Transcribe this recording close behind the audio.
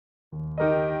Blessed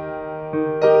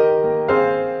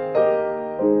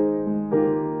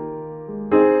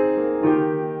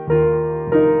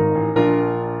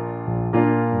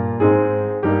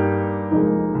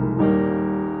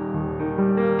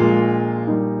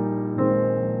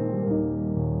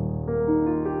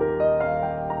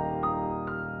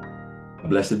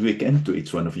weekend to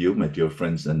each one of you, my dear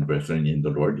friends and brethren in the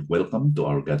Lord. Welcome to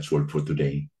our God's Word for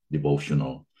today,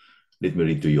 devotional. Let me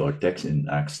read to you our text in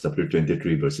Acts chapter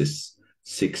 23, verses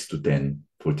 6 to 10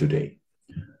 for today.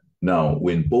 Now,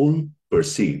 when Paul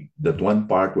perceived that one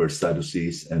part were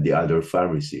Sadducees and the other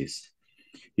Pharisees,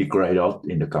 he cried out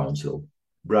in the council,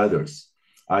 "Brothers,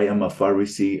 I am a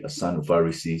Pharisee, a son of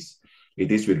Pharisees.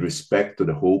 It is with respect to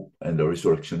the hope and the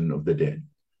resurrection of the dead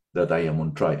that I am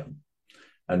on trial."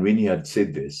 And when he had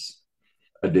said this,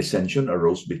 a dissension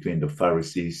arose between the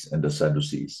Pharisees and the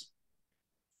Sadducees,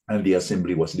 and the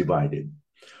assembly was divided.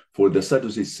 For the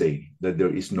Sadducees say that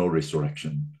there is no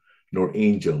resurrection, nor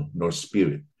angel, nor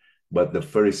spirit, but the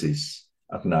Pharisees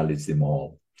acknowledge them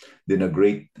all. Then a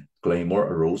great clamor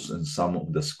arose, and some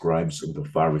of the scribes of the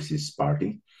Pharisees'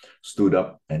 party stood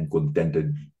up and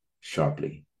contended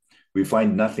sharply. "We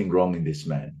find nothing wrong in this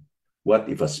man. What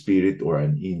if a spirit or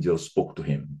an angel spoke to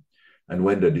him?" And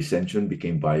when the dissension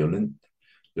became violent,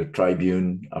 the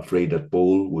tribune, afraid that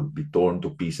Paul would be torn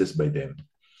to pieces by them,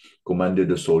 commanded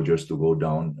the soldiers to go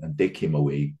down and take him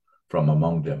away from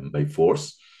among them by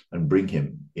force and bring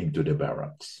him into the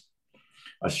barracks.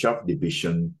 A sharp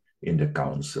division in the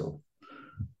council.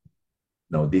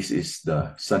 Now, this is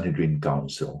the Sanhedrin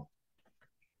Council.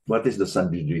 What is the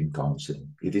Sanhedrin Council?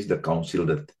 It is the council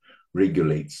that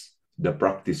regulates the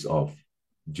practice of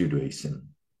Judaism.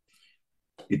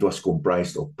 It was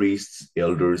comprised of priests,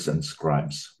 elders, and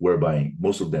scribes, whereby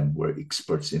most of them were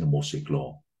experts in Mosaic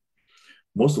law.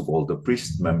 Most of all, the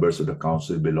priest members of the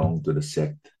council belonged to the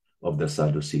sect of the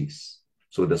Sadducees.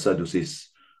 So the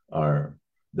Sadducees are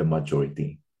the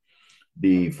majority.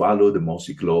 They follow the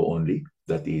Mosaic law only,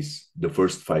 that is, the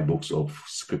first 5 books of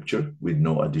scripture with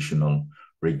no additional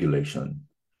regulation.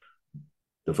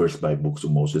 The first 5 books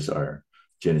of Moses are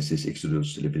Genesis,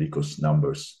 Exodus, Leviticus,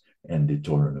 Numbers, and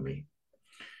Deuteronomy.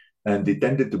 And they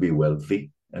tended to be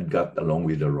wealthy and got along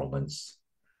with the Romans.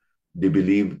 They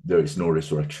believe there is no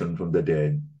resurrection from the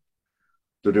dead.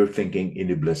 To their thinking,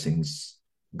 any blessings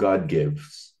God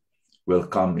gives will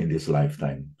come in this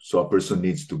lifetime. So a person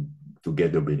needs to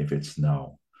get the benefits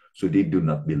now. So they do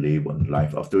not believe on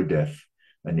life after death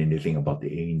and anything about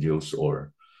the angels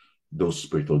or those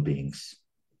spiritual beings.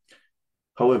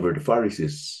 However, the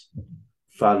Pharisees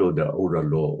follow the oral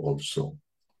law also,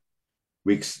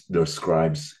 which their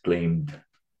scribes claimed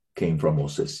came from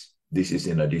Moses. This is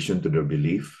in addition to their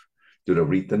belief to the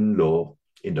written law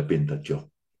in the Pentateuch,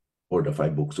 or the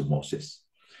 5 books of Moses.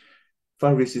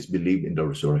 Pharisees believed in the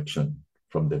resurrection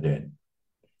from the dead.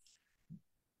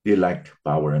 They liked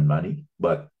power and money,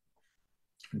 but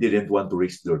didn't want to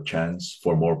risk their chance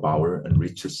for more power and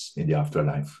riches in the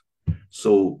afterlife.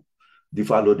 So they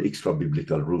followed extra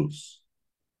biblical rules.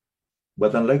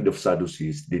 But unlike the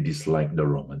Sadducees, they disliked the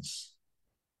Romans.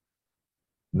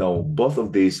 Now, both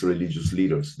of these religious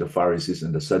leaders, the Pharisees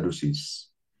and the Sadducees,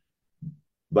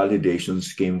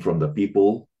 validations came from the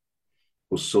people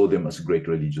who saw them as great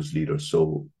religious leaders.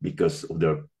 So because of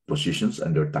their positions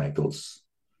and their titles.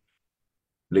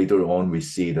 Later on, we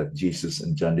see that Jesus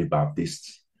and John the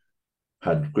Baptist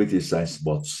had criticized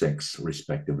both sects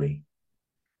respectively.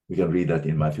 We can read that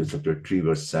in Matthew chapter 3,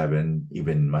 verse 7,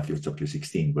 even Matthew chapter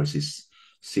 16, verses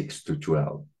 6 to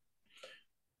 12.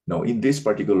 Now, in this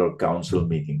particular council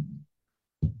meeting,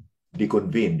 they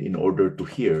convened in order to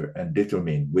hear and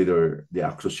determine whether the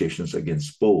accusations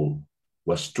against Paul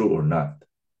was true or not,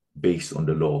 based on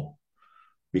the law,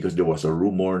 because there was a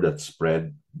rumor that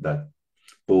spread that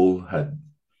Paul had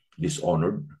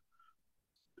dishonored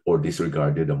or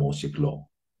disregarded the Mosaic law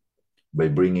by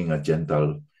bringing a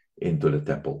Gentile into the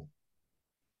temple.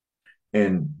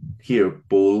 And here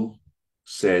Paul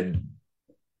said,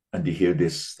 and they hear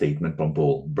this statement from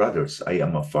Paul, "Brothers, I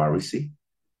am a Pharisee,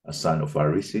 a son of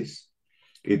Pharisees.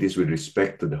 It is with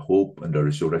respect to the hope and the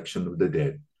resurrection of the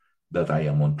dead that I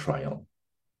am on trial."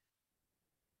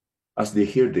 As they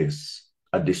hear this,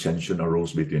 a dissension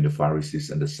arose between the Pharisees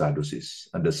and the Sadducees,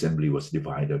 and the assembly was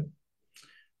divided.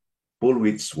 Paul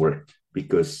Witt's worked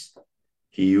because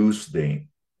he used the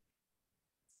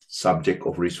subject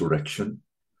of resurrection,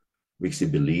 which he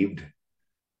believed,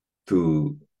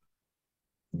 to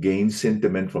gain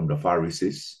sentiment from the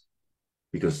Pharisees,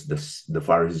 because the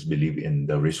Pharisees believe in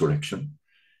the resurrection.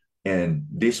 And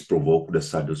this provoked the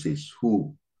Sadducees,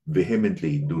 who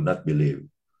vehemently do not believe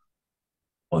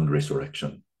on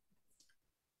resurrection.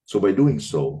 So by doing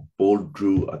so, Paul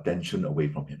drew attention away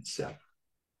from himself.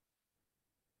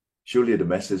 Surely the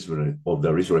message of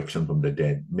the resurrection from the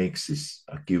dead makes his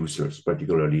accusers,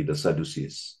 particularly the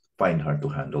Sadducees, find hard to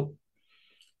handle.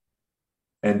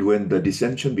 And when the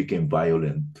dissension became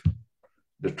violent,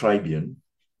 the tribune,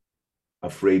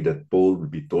 afraid that Paul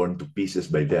would be torn to pieces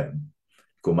by them,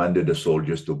 commanded the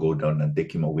soldiers to go down and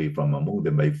take him away from among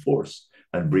them by force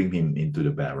and bring him into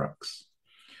the barracks.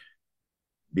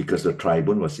 Because the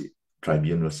tribune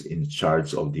was in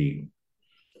charge of the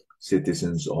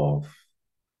citizens of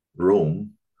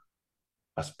Rome,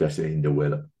 especially in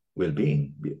the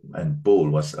well-being, and Paul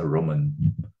was a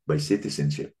Roman by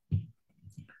citizenship.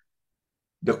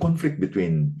 The conflict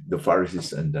between the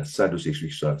Pharisees and the Sadducees,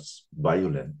 which was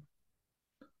violent,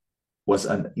 was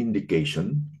an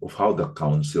indication of how the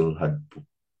council had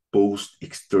posed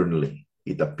externally.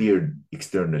 It appeared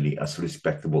externally as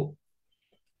respectable.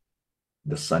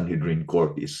 The Sanhedrin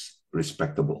court is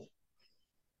respectable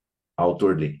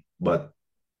outwardly, but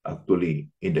actually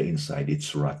in the inside,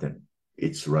 it's rotten.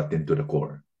 It's rotten to the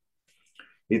core.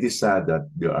 It is sad that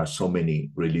there are so many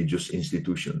religious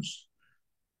institutions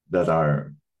that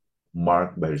are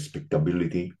marked by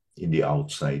respectability in the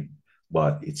outside,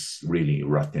 but it's really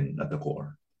rotten at the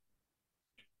core.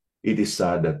 It is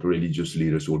sad that religious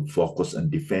leaders would focus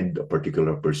and defend a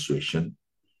particular persuasion,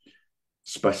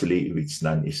 especially if it's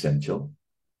non-essential,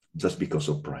 just because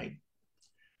of pride.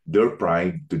 Their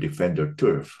pride to defend their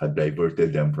turf had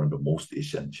diverted them from the most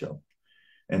essential.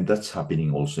 And that's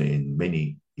happening also in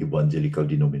many evangelical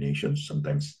denominations.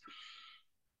 Sometimes,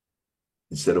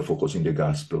 instead of focusing the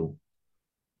gospel,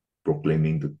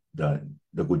 proclaiming the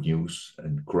good news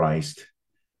and Christ,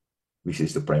 which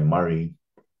is the primary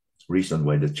reason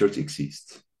why the church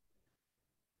exists,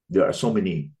 there are so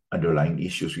many underlying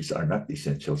issues which are not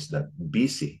essentials that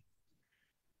busy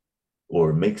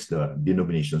or makes the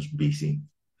denominations busy,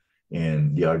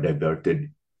 and they are diverted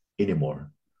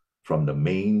anymore from the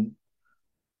main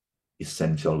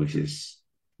essential, which is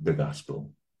the gospel.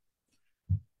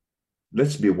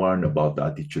 Let's be warned about the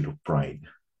attitude of pride,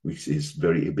 which is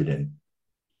very evident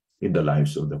in the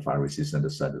lives of the Pharisees and the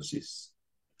Sadducees.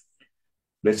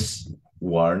 Let's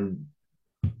warn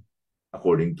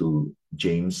according to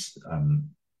James'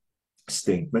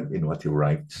 statement in what he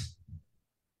writes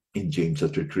in James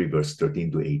chapter 3, verse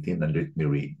 13 to 18, and let me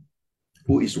read.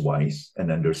 Who is wise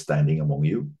and understanding among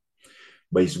you?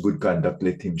 By his good conduct,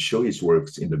 let him show his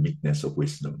works in the meekness of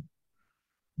wisdom.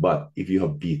 But if you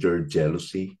have bitter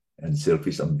jealousy and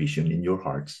selfish ambition in your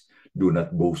hearts, do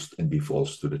not boast and be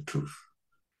false to the truth.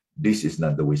 This is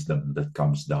not the wisdom that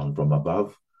comes down from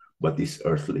above, but is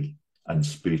earthly,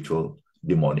 unspiritual,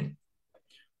 demonic.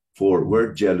 For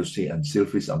where jealousy and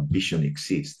selfish ambition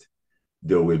exist,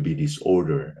 there will be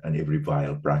disorder and every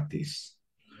vile practice.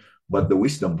 But the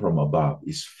wisdom from above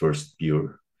is first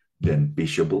pure, then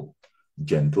peaceable,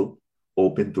 gentle,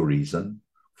 open to reason,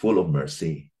 full of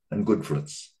mercy and good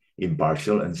fruits,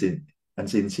 impartial and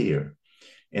sincere.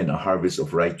 And a harvest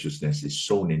of righteousness is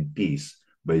sown in peace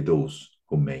by those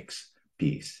who makes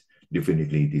peace.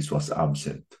 Definitely, this was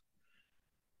absent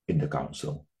in the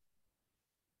council.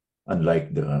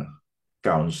 Unlike the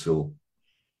council,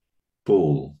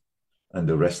 Paul and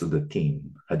the rest of the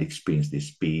team had experienced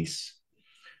this peace,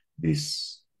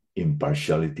 this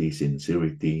impartiality,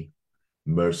 sincerity,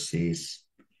 mercies,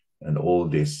 and all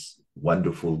these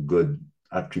wonderful good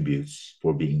attributes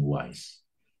for being wise,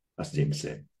 as James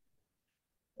said.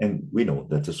 And we know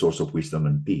that the source of wisdom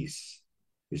and peace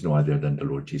is no other than the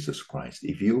Lord Jesus Christ.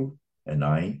 If you and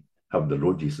I have the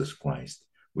Lord Jesus Christ,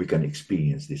 we can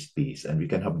experience this peace and we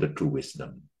can have the true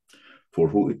wisdom. For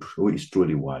who is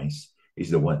truly wise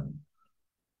is the one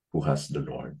who has the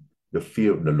Lord. The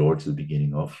fear of the Lord is the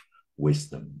beginning of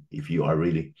wisdom. If you are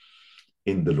really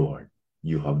in the Lord,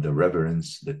 you have the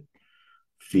reverence, the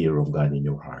fear of God in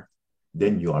your heart,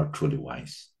 then you are truly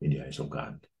wise in the eyes of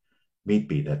God. May it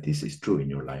be that this is true in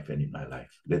your life and in my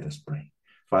life. Let us pray.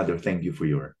 Father, thank you for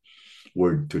your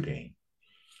word today.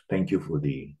 Thank you for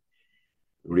the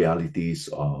realities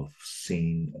of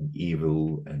sin and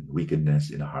evil and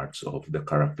wickedness in the hearts of the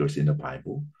characters in the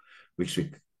Bible, which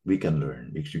we can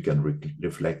learn, which we can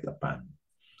reflect upon.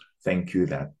 Thank you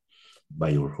that by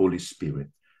your Holy Spirit,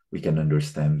 we can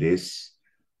understand these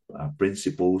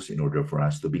principles in order for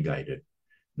us to be guided,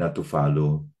 not to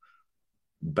follow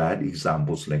bad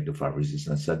examples like the Pharisees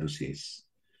and Sadducees,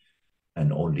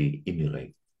 and only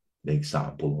emulate the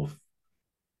example of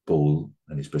Paul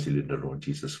and especially the Lord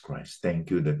Jesus Christ.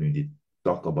 Thank you that when we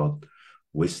talk about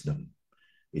wisdom,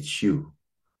 it's you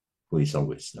who is our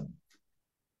wisdom.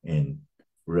 And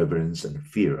reverence and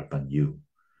fear upon you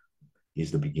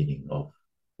is the beginning of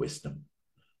wisdom.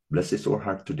 Bless our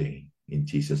heart today. In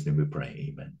Jesus' name we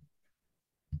pray. Amen.